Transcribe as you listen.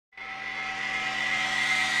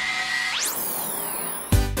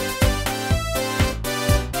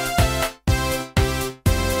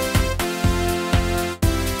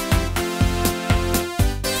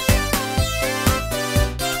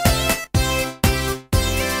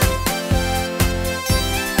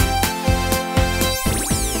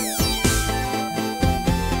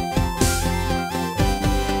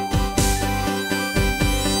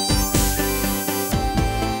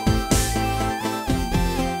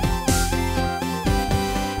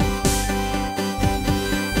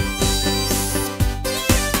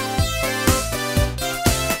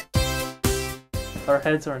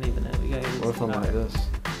heads aren't even in. We gotta get What if I'm this like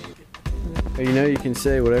this? You know, you can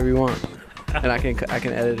say whatever you want, and I can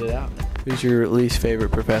edit it out. Who's your least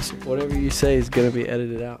favorite professor? Whatever you say is gonna be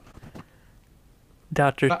edited out.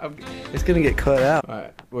 Doctor. It's gonna get cut out. All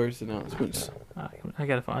right, where's the announcements? I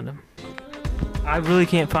gotta find him. I really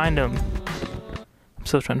can't find him. I'm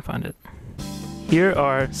still trying to find it. Here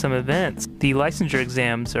are some events. The licensure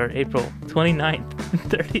exams are April 29th and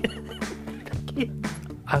 30th.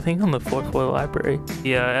 I think on the fourth floor library.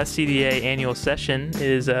 The SCDA annual session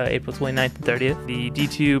is April 29th and 30th. The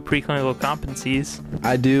D2 preclinical competencies.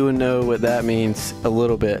 I do know what that means a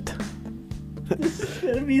little bit. This is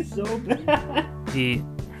gonna be so bad.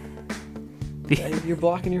 You're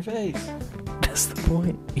blocking your face. That's the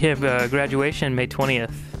point. You have graduation May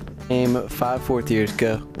 20th. Name 5 fourth years.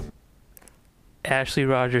 Go. Ashley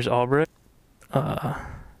Rogers Albrecht.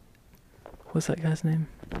 What's that guy's name?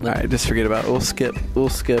 All right, just forget about it. We'll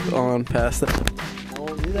skip on past that. I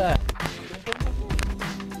won't do that.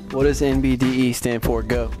 What does NBDE stand for?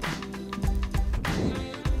 Go.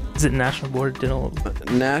 Is it National Board of Dental?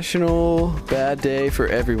 National Bad Day for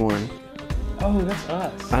Everyone. Oh, that's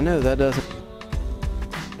us. I know that doesn't.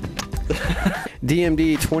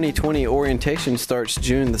 DMD 2020 orientation starts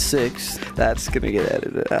June the 6th. That's gonna get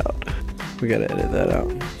edited out. We gotta edit that out.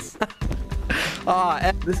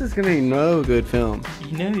 This is gonna be no good film.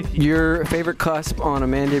 You know, Your favorite cusp on a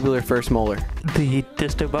mandibular first molar? the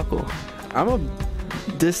disto buckle. I'm a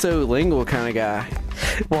distolingual kind of guy.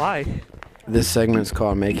 Why? This segment's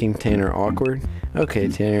called Making Tanner Awkward. Okay,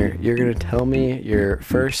 Tanner, you're gonna tell me your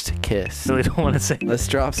first kiss. Really don't want to say. Let's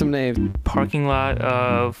drop some names. Parking lot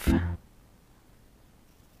of.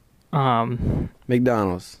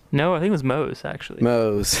 McDonald's. No, I think it was Moe's actually.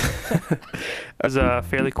 Moe's. It was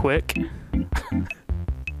fairly quick.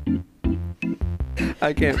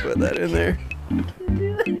 I can't put that in there.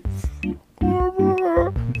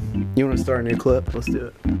 You want to start a new clip? Let's do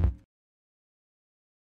it.